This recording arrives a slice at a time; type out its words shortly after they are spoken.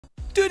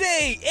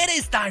Today, it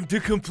is time to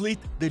complete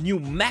the new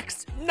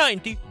Max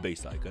 90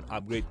 base icon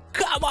upgrade.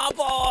 Come on,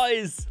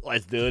 boys!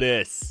 Let's do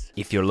this!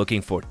 If you're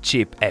looking for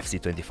cheap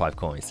FC25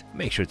 coins,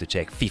 make sure to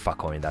check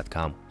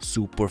fifacoin.com,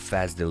 super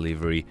fast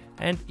delivery,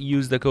 and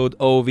use the code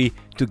OVI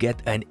to get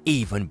an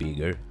even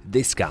bigger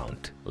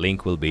discount.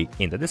 Link will be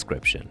in the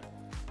description.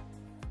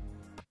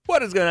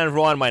 What is going on,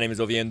 everyone? My name is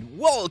Ovi and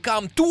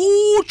welcome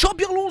to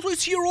Xabi Alonso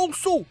is here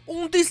also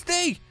on this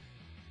day.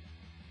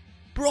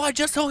 Bro, I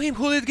just saw him,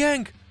 Hullet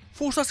Gang.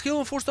 Força skill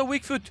and força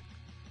weak foot.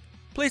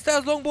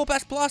 Playstyles long ball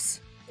pass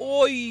plus.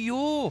 Oh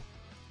yo.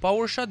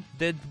 Power shot,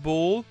 dead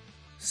ball,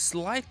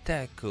 slide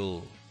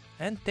tackle,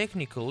 and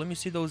technical. Let me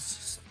see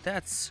those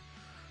stats.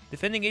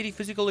 Defending 80,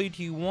 physical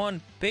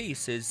 81,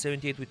 pace is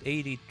 78 with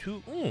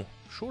 82.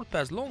 Short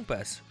pass, long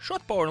pass,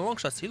 shot power and long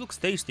shots. He looks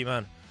tasty,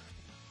 man.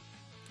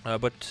 Oh,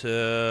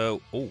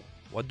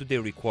 what do they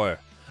require?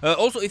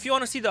 Also, if you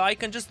want to see the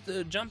icon, just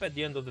jump at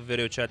the end of the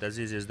video, chat, as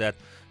easy as that.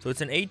 So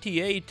it's an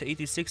 88,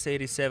 86,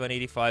 87,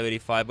 85,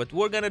 85, but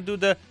we're gonna do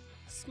the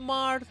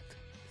smart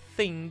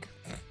thing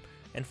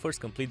and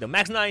first complete the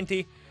Max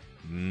 90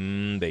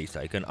 base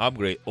icon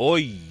upgrade. Oh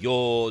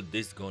yo,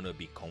 this gonna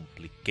be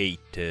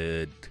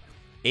complicated.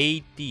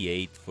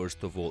 88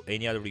 first of all.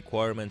 Any other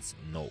requirements?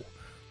 No.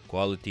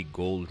 Quality,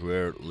 gold,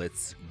 rare,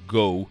 let's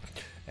go.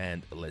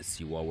 And let's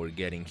see what we're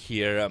getting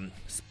here.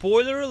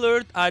 Spoiler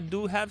alert, I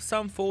do have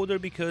some folder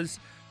because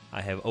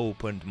I have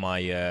opened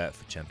my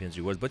Champions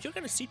rewards, but you're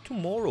gonna see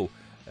tomorrow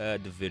the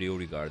video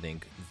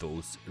regarding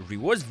those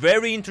rewards.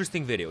 Very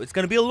interesting video. It's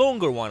gonna be a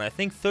longer one, I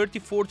think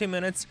 30-40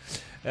 minutes,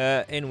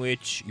 in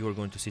which you're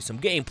going to see some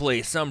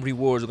gameplay, some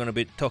rewards. We're gonna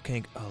be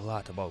talking a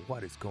lot about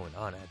what is going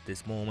on at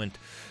this moment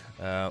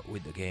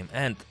with the game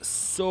and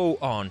so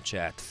on,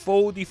 chat.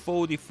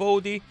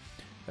 Fody.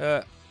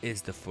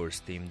 Is the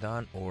first team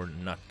done or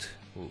not?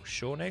 Oh,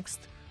 show next.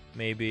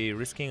 Maybe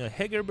risking a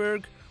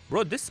Hegerberg.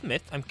 Bro, this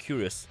Smith, I'm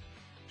curious.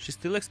 She's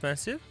still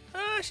expensive?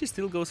 She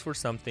still goes for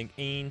something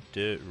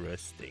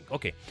interesting.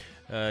 Okay,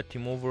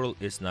 team overall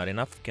is not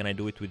enough. Can I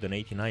do it with an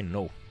 89?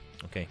 No.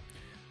 Okay,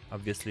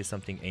 obviously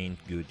something ain't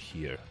good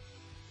here.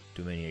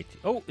 Too many 80.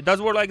 Oh, it does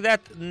work like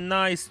that.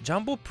 Nice.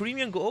 Jumbo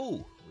Premium.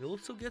 Oh, we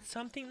also get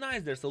something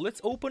nice there. So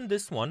let's open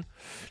this one.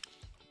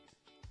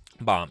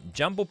 Bam.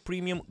 Jumbo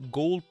Premium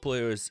Gold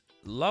Players.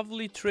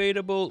 Lovely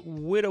tradable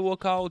with a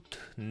walkout.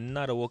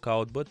 Not a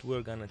walkout, but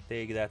we're gonna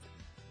take that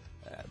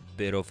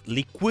bit of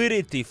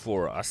liquidity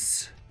for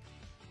us.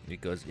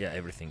 Because, yeah,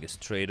 everything is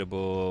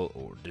tradable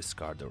or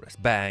discard the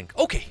rest. Bank.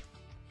 Okay.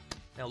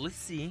 Now let's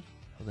see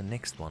how the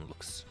next one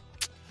looks.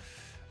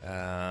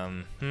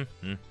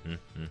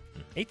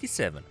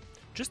 87.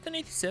 Just an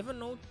 87,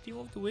 no team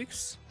of the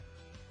weeks.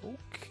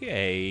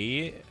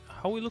 Okay.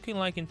 How are we looking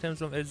like in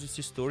terms of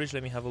SBC storage?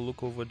 Let me have a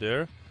look over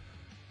there.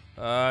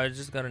 I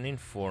just got an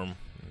inform.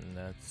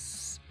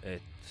 That's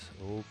it.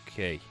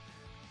 Okay.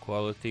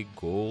 Quality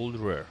gold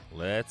rare.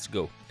 Let's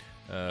go.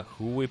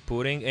 Who we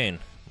putting in?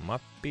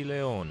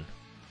 Mapileon.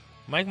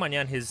 Mike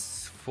Manyan,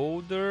 his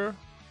folder.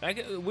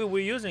 We're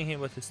using him,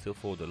 but it's still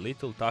folder.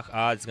 Little Tach.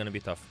 It's gonna be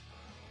tough.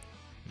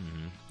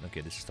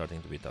 Okay, this is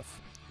starting to be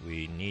tough.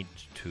 We need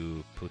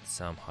to put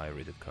some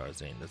high-rated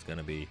cards in. That's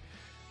gonna be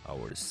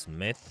our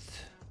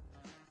Smith.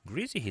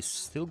 Greasy, he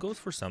still goes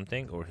for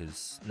something, or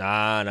his...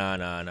 Nah,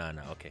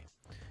 okay.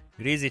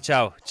 Greasy,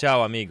 ciao,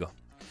 amigo.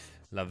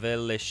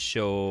 Lavelle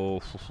show.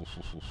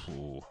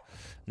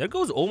 There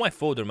goes all my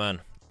folder,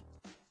 man.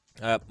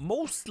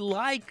 Most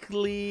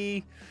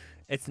likely,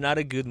 it's not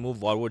a good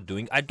move while we're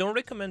doing. I don't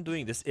recommend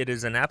doing this. It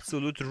is an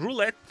absolute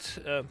roulette.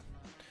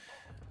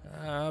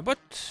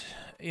 But,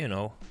 you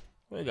know,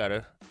 we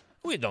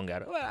don't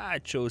gotta. Well, I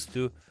chose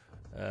to...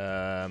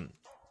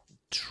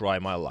 try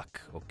my luck.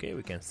 Okay,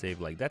 we can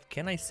save like that.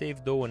 Can I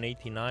save though an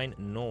 89?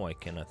 No, I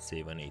cannot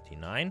save an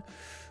 89.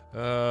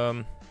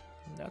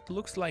 That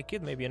looks like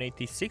it. Maybe an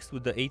 86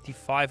 with the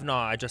 85. No,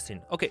 I just in.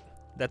 Okay,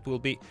 that will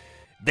be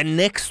the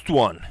next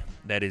one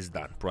that is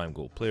done. Prime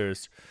gold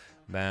players.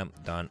 Bam,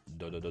 done.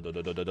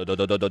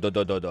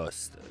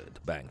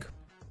 Bank.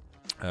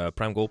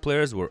 Prime gold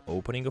players we're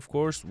opening, of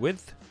course,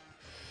 with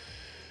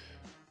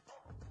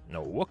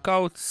no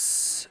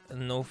walkouts,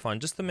 no fun.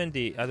 Just the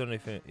Mendy. I don't know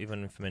if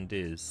even if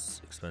Mendy is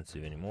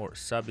expensive anymore.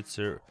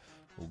 Sabitzer,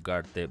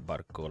 Ugarte,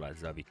 Barcola,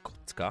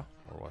 Zavikotska,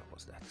 or what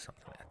was that?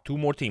 Something like that. Two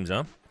more teams,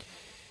 huh?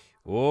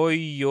 Oi.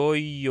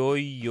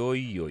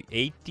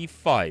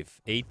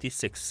 85,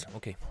 86.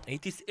 Okay,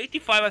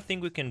 85. I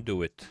think we can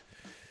do it.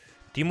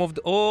 Team of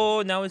the...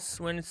 Oh, now it's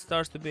when it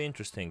starts to be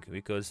interesting,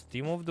 because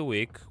team of the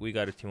week, we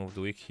got a team of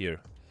the week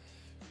here.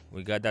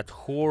 We got that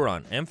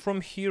Horan, and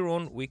from here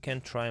on we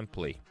can try and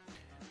play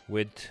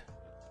with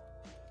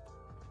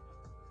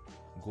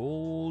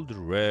gold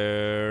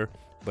rare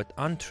but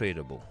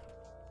untradeable.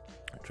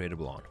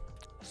 Tradable on.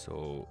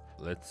 So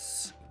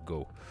let's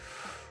go.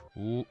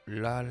 Ooh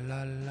la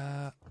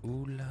la,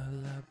 ooh la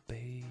la,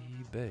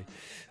 baby.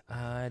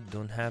 I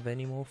don't have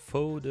any more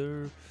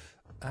folder.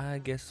 I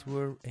guess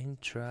we're in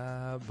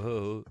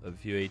trouble. A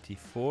few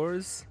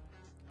 84s.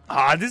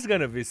 This is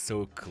gonna be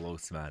so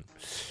close, man.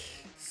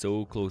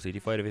 So close.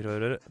 85,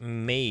 85.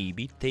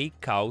 Maybe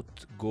take out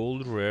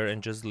gold rare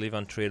and just leave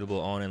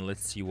untradeable on, and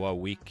let's see what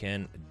we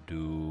can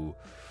do.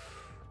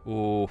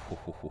 Oh,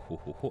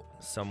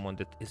 someone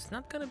that is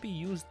not gonna be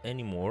used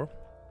anymore.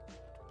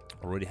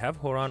 Already have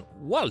Horan.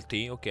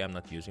 Walty. Okay, I'm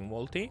not using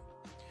Walty.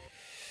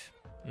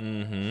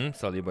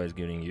 Saliba is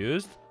getting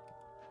used.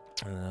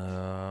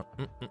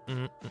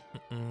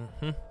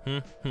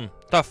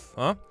 Tough,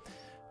 huh?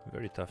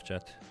 Very tough,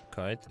 chat.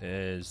 Kite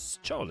is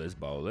Chowless,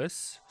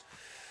 Bowless.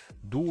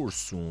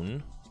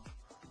 Dorsun.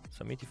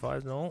 Some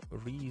 85s, no.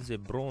 Rize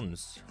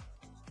Bronze.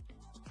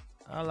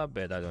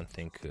 Alabed, I don't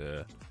think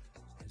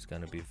it's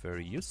gonna be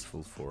very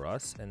useful for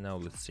us. And now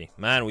let's see.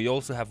 Man, we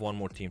also have one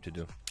more team to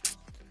do.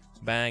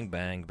 Bang,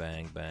 bang,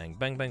 bang, bang,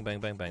 bang, bang, bang,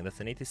 bang, bang. That's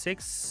an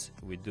 86.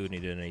 We do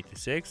need an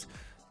 86.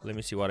 Let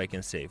me see what I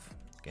can save.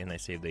 Can I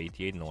save the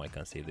 88? No, I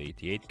can't save the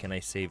 88. Can I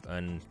save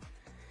an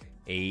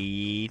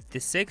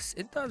 86?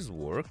 It does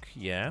work,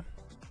 yeah.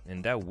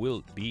 And that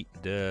will be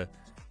the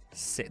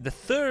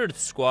third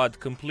squad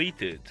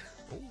completed.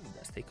 Oh,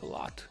 that's take a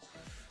lot.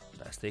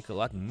 That's take a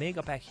lot.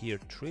 Mega pack here.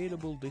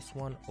 Tradable this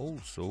one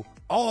also.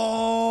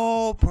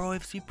 Oh, Pro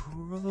FC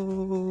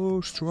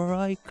Pro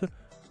Striker.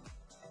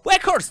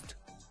 Weghorst!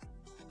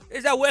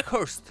 Is that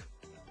Weghorst?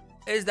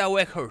 Is that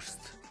Weghorst?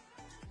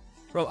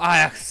 From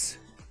Ajax.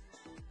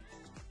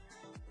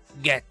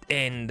 Get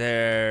in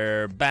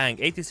there. Bang.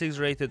 86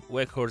 rated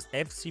Weghorst.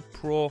 FC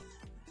Pro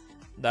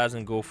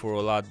doesn't go for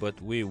a lot,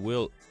 but we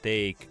will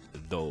take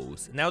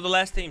those. Now the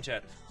last team,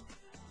 chat.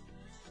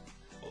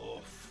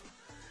 Oof.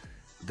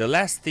 The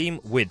last team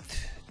with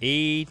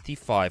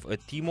 85. A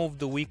team of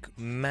the week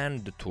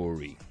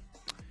mandatory.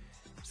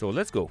 So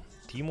let's go.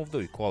 Team of the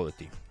week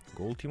quality.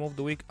 Gold team of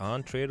the week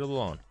untradeable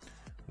on.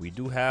 We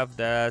do have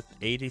that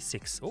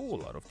 86. Oh, a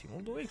lot of team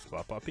of the weeks.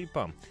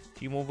 Pam.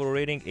 Team overall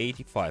rating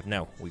 85.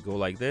 Now we go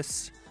like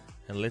this,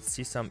 and let's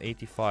see some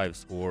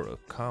 85s or a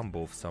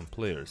combo of some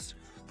players.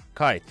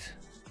 Kite.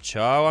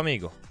 Ciao,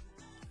 amigo.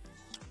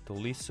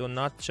 Tolisso,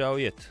 not ciao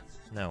yet.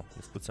 Now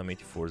let's put some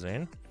 84s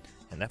in,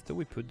 and after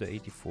we put the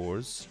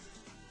 84s,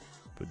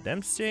 put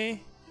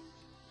Dempsey,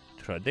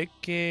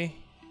 Tradeke,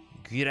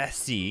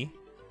 Girassi.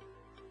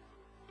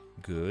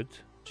 Good.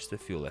 Just a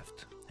few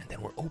left, and then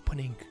we're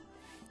opening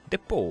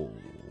Depot,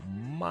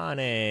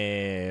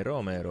 Mane,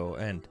 Romero,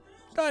 and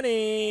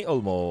Dani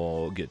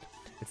Olmo. Good.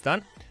 It's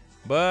done.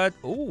 But,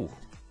 oh,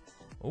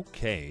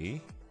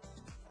 okay.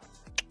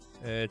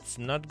 It's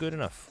not good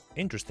enough.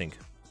 Interesting.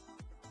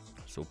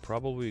 So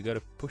probably we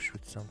gotta push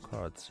with some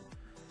cards.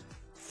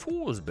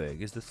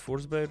 Forsberg. Is this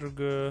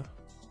Forsberg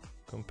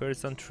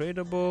comparison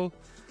tradable?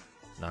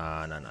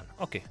 Nah.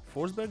 Okay,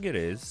 Forsberg it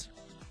is.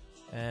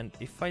 And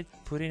if I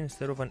put in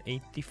instead of an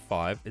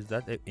 85, is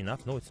that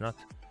enough? No, it's not.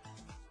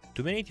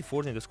 Too many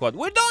 84s in the squad.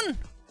 We're done!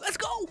 Let's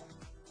go!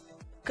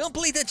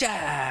 Complete the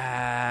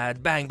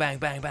chat! Bang, bang,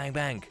 bang, bang,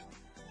 bang.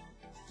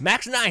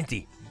 Max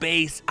 90.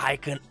 Base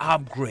icon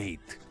upgrade.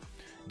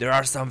 There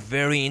are some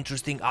very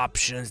interesting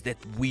options that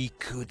we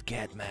could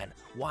get, man.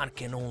 One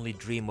can only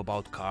dream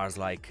about cars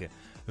like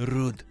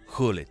Ruud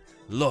Gullit,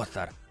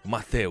 Lothar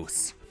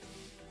Matthäus.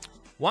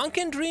 One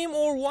can dream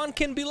or one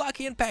can be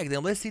lucky and pack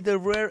them. Let's see the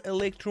rare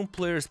Electrum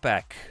Players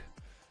pack.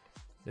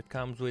 That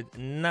comes with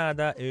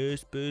nada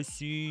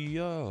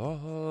especial.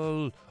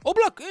 Oh,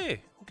 block!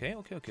 Hey!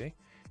 Okay.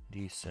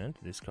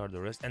 Decent. Discard the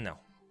rest. And now.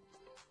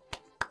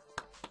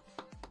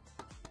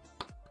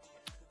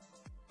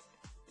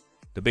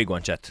 The big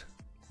one, chat.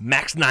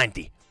 Max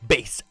 90.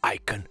 Base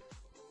icon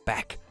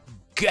pack.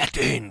 Get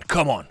in!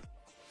 Come on!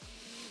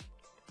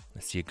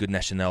 Let's see a good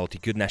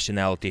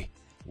nationality.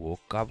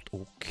 Walk out.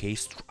 Okay.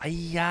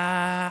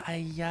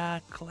 Aya.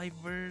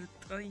 Clivert.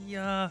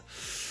 Aya.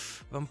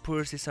 Van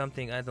Persie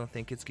something. I don't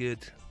think it's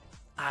good.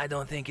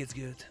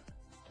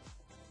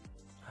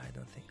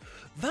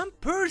 Van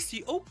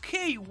Persie.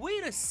 Okay,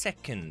 wait a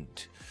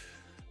second.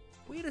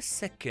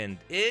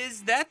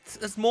 Is that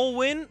a small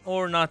win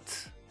or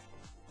not?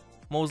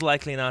 Most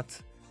likely not.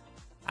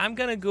 I'm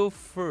gonna go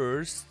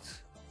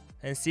first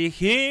and see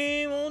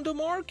him on the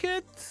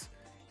market.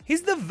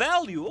 He's the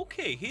value.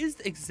 Okay, he's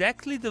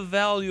exactly the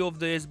value of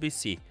the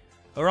SBC.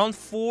 Around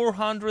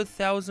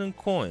 400,000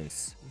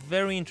 coins.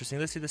 Very interesting.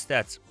 Let's see the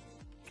stats.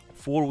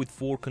 4 with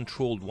 4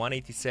 controlled,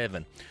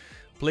 187.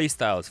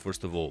 Playstyles,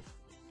 first of all.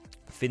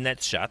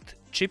 Finesse shot,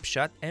 chip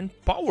shot, and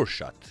power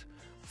shot.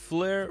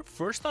 Flair,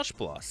 first touch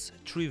plus,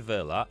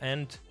 Trivela,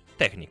 and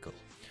technical.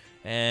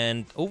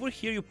 And over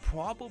here you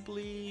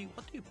probably...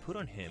 What do you put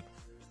on him?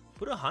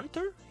 Put a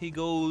hunter? He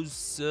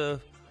goes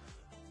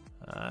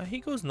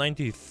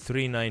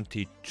 93,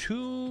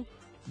 92.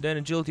 Then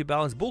agility,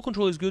 balance, ball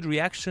control is good,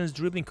 reactions,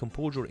 dribbling,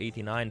 composure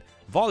 89.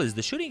 Volleys,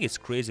 the shooting is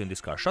crazy in this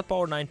car. Shot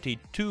power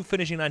 92,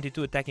 finishing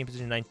 92, attacking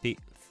position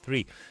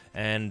 93.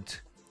 And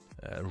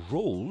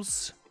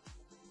rolls,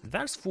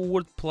 advanced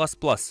forward ++.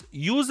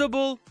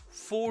 Usable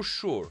for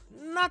sure.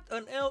 Not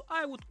an L,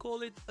 I would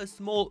call it a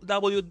small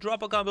W.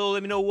 Drop a comment below,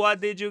 let me know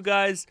what did you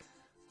guys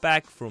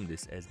pack from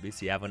this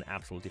SBC. Have an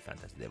absolutely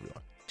fantastic day,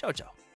 everyone. Ciao, ciao.